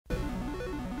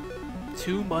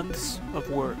2 months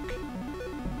of work.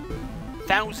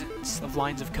 Thousands of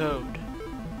lines of code.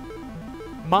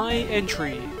 My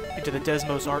entry into the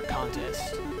Desmos Art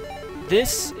contest.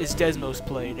 This is Desmos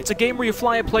Plane. It's a game where you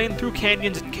fly a plane through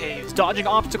canyons and caves, dodging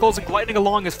obstacles and gliding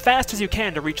along as fast as you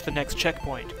can to reach the next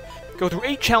checkpoint. Go through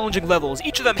 8 challenging levels,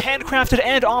 each of them handcrafted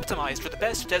and optimized for the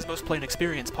best Desmos Plane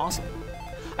experience possible.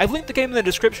 I've linked the game in the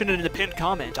description and in the pinned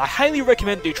comment. I highly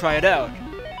recommend you try it out.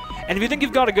 And if you think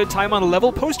you've got a good time on a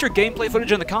level, post your gameplay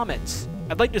footage in the comments.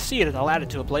 I'd like to see it and I'll add it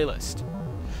to a playlist.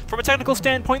 From a technical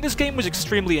standpoint, this game was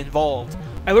extremely involved.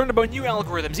 I learned about new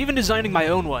algorithms, even designing my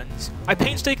own ones. I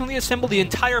painstakingly assembled the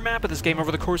entire map of this game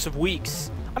over the course of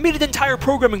weeks. I made an entire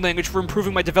programming language for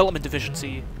improving my development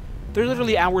efficiency. There's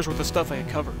literally hours worth of stuff I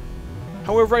could cover.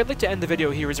 However, I'd like to end the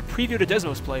video here as a preview to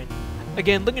Desmos Plane.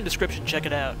 Again, link in the description, check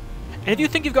it out. And if you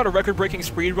think you've got a record-breaking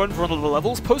speedrun for one of the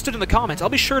levels, post it in the comments, I'll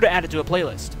be sure to add it to a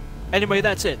playlist. Anyway,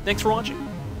 that's it. Thanks for watching.